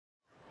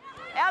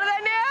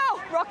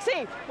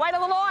Lexi, wait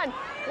on the line.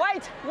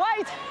 Wait.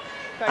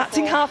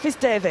 Acting half is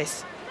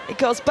Davis. It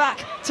goes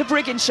back to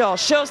Brigginshaw.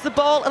 Shows the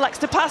ball, elects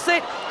to pass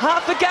it.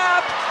 Half a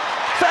gap.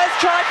 First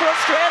try for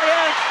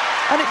Australia.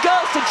 And it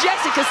goes to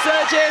Jessica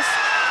Sturgis.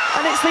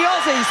 And it's the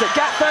Aussies that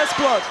get first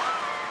blood.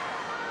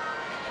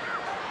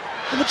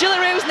 And the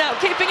Jillaroos now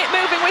keeping it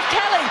moving with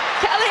Kelly.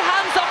 Kelly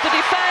hands off the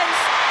defence.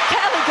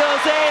 Kelly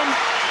goes in.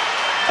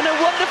 And a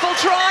wonderful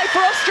try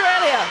for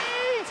Australia.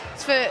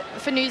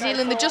 For New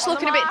Zealand, they're just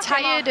looking a bit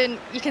tired, and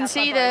you can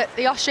see that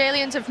the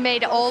Australians have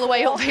made it all the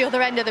way up the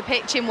other end of the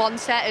pitch in one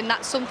set, and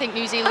that's something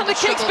New Zealand and the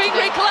kick's been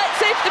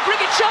recollected, the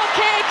Brigginshaw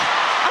kick,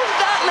 and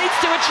that leads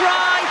to a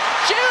try.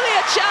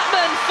 Julia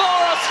Chapman for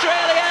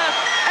Australia,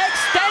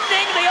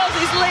 extending the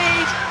Aussies'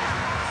 lead.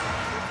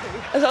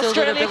 As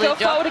Australia go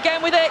forward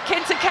again with it,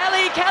 Kinta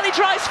Kelly, Kelly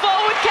drives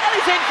forward,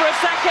 Kelly's in for a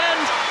second.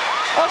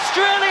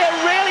 Australia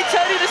really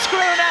turning the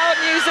screw now on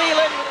New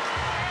Zealand.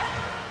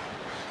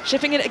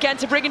 Shipping it again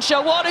to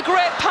Brigginshaw. What a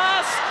great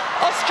pass.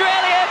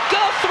 Australia go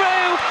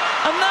through,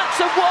 and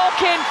that's a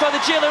walk-in for the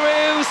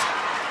Jillaroos.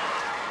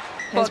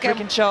 Here's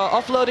Brigginshaw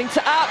offloading to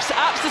Apps.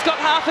 Apps has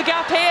got half a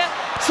gap here.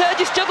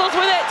 Sturgis struggles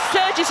with it.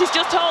 Sturgis is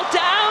just hauled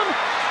down,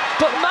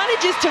 but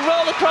manages to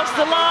roll across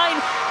the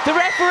line. The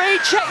referee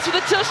checks with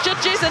the touch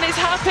judges and is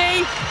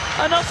happy,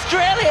 and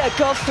Australia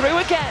goes through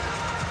again.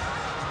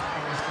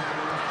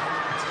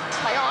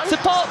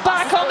 Support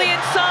back on the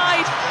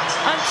inside,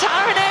 and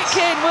Taryn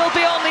Aitken will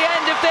be on the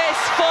end of this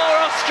for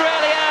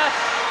Australia.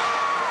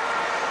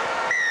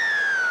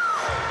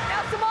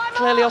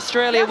 Clearly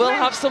Australia will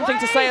have something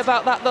to say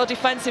about that though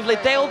defensively.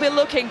 They will be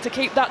looking to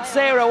keep that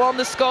 0 on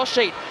the score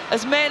sheet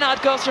as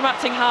Maynard goes from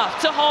acting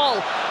half to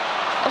Hall.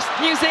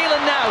 New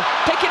Zealand now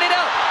picking it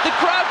up, the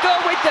crowd go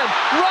with them.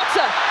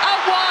 Rotter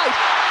out wide,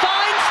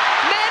 finds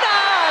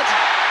Maynard.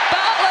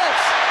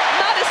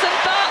 Madison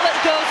Bartlett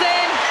goes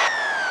in.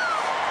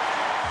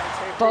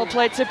 Ball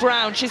played to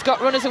Brown. She's got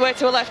runners away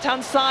to her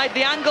left-hand side.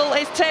 The angle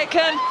is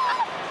taken.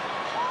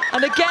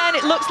 And again,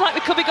 it looks like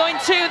we could be going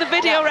to the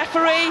video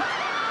referee.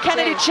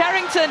 Kennedy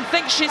Cherrington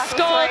thinks she's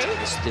scored.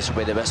 This will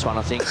be the best one,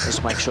 I think.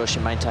 Just make sure she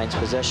maintains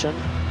possession.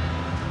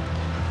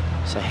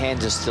 So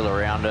hands are still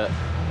around it.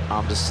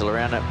 Arms are still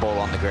around it. Ball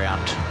on the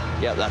ground.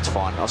 Yep, that's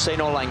fine. I've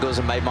seen all angles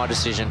and made my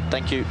decision.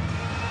 Thank you.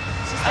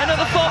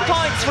 Another 4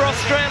 points for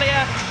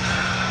Australia.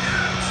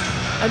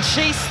 And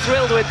she's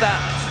thrilled with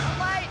that.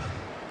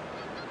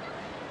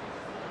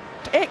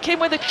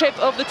 Aitken with a chip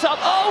over the top.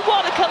 Oh,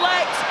 what a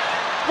collect!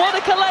 What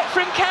a collect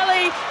from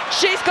Kelly.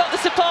 She's got the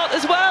support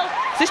as well.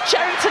 This is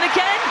Cherrington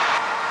again.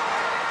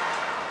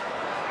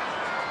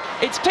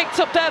 It's picked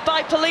up there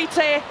by Polite.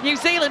 New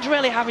Zealand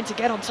really having to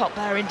get on top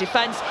there in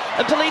defence.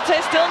 And Polite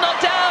still not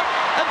down.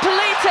 And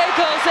Polite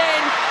goes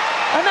in.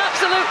 An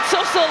absolute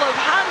tussle of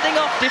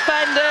handing off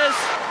defenders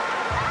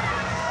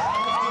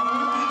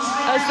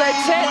as they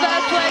take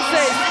their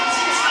places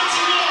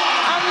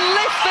and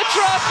lift the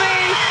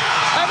trophy.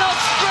 And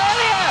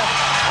Australia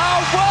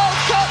are World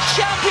Cup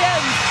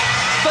champions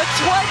for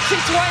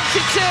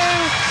 2022.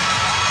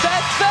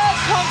 Their third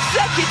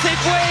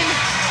consecutive win.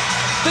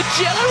 The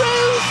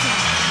Jillaroos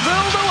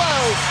rule the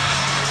world.